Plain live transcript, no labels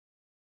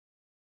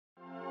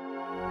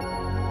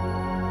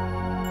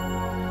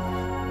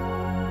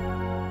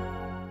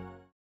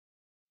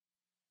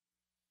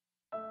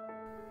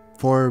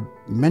For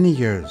many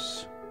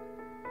years,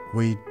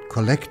 we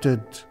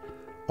collected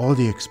all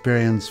the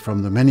experience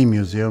from the many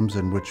museums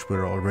in which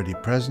we're already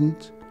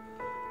present,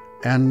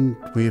 and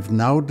we've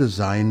now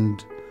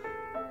designed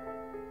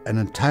an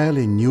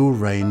entirely new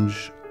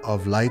range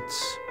of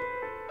lights,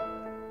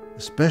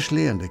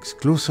 especially and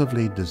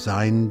exclusively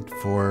designed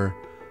for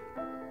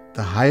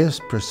the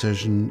highest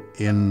precision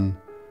in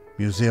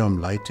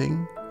museum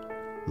lighting,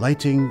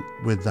 lighting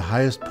with the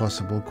highest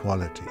possible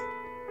quality.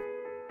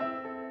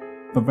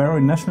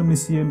 Bavarian National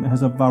Museum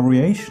has a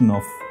variation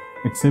of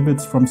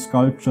exhibits, from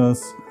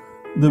sculptures,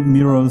 the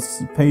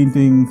murals,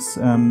 paintings,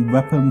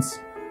 weapons.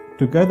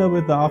 Together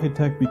with the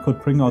architect, we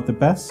could bring out the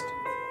best.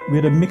 We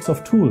had a mix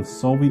of tools,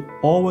 so we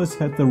always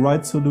had the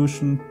right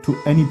solution to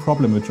any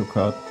problem which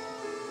occurred.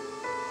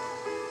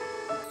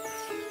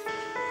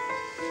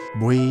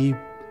 We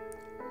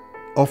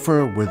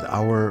offer with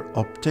our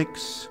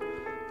optics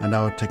and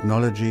our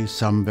technology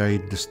some very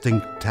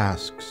distinct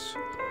tasks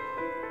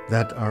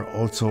that are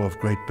also of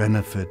great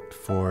benefit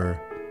for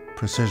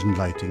precision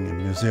lighting in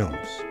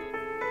museums.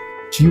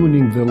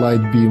 Tuning the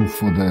light beam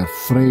for the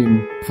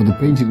frame, for the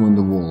painting on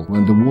the wall.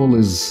 When the wall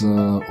is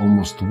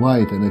almost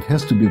white, and it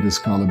has to be this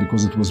color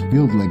because it was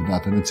built like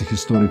that and it's a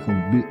historical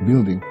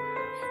building.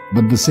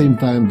 But at the same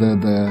time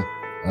the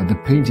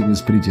painting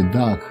is pretty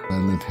dark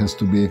and it has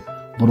to be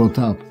brought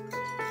up.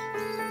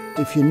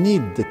 If you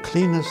need the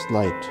cleanest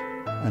light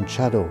and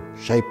shadow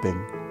shaping,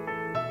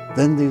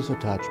 then these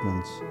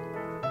attachments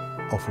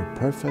offer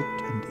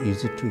perfect and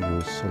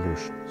easy-to-use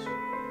solutions.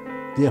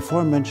 The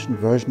aforementioned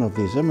version of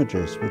these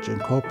images, which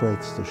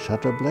incorporates the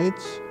shutter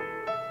blades,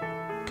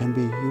 can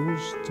be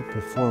used to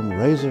perform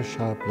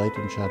razor-sharp light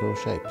and shadow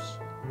shapes.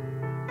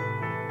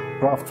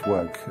 Craft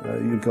work.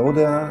 You go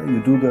there,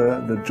 you do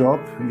the job,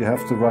 you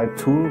have the right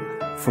tool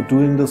for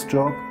doing this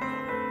job,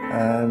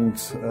 and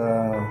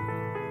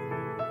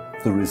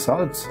the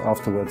result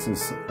afterwards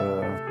is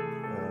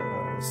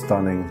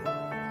stunning.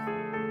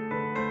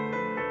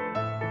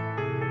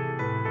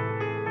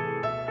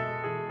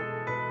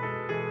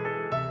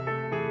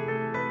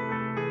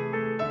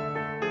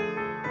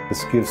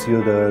 This gives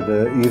you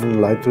the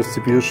even light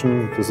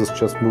distribution. This is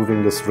just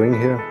moving this ring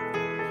here.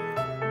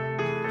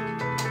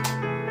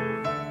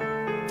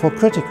 For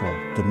critical,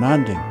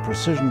 demanding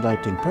precision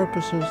lighting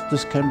purposes,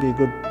 this can be a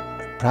good,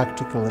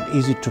 practical and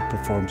easy to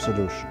perform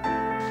solution.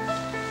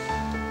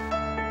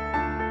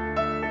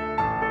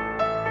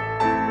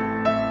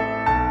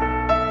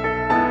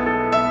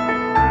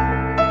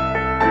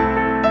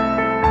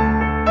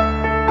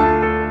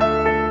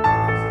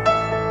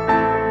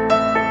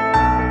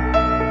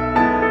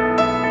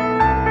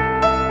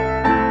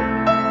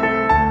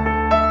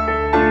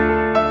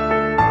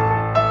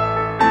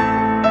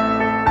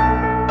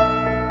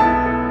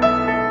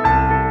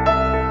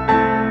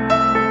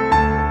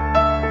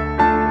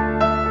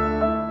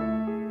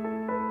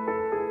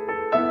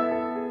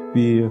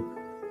 We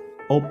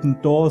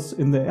opened doors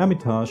in the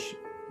Hermitage,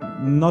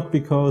 not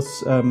because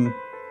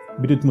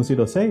we did Musée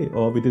d'Orsay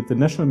or we did the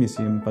National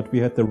Museum, but we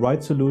had the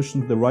right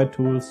solution, the right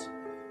tools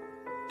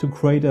to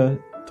create a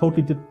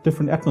totally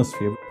different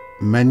atmosphere.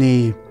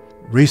 Many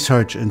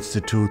research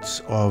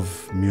institutes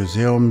of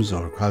museums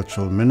or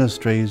cultural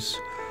ministries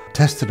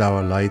tested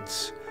our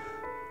lights,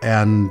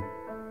 and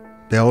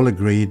they all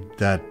agreed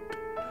that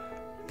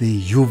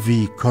the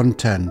UV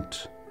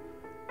content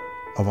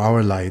of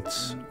our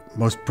lights,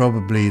 most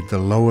probably the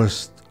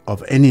lowest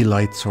of any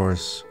light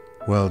source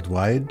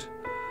worldwide,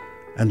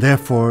 and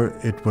therefore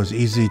it was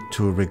easy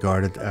to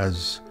regard it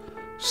as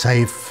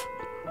safe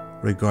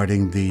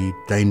regarding the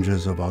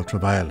dangers of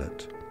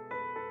ultraviolet.